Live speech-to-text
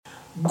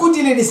Good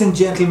day, ladies and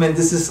gentlemen,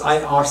 this is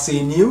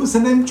IRC News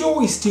and I'm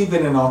Joey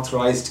Stephen, an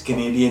authorized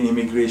Canadian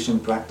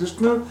immigration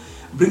practitioner,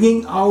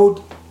 bringing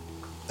out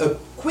a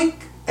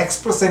quick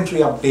express entry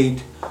update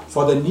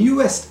for the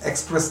newest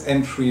express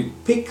entry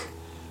pick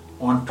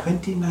on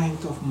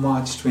 29th of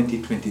March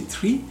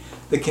 2023.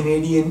 The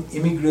Canadian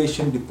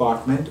Immigration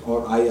Department,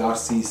 or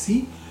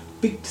IRCC,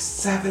 picked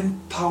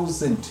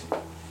 7,000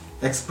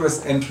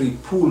 express entry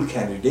pool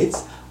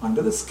candidates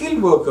under the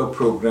skilled worker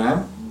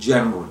program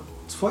general.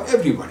 It's for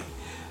everybody,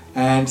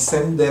 and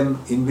send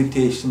them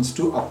invitations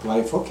to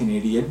apply for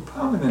Canadian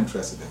permanent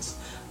residence.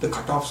 The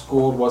cutoff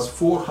score was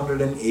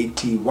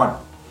 481.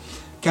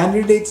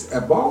 Candidates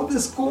above the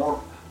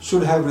score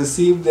should have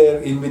received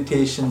their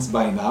invitations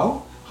by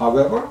now.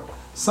 However,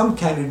 some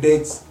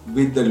candidates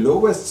with the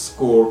lowest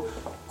score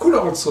could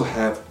also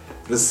have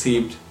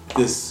received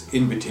this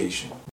invitation.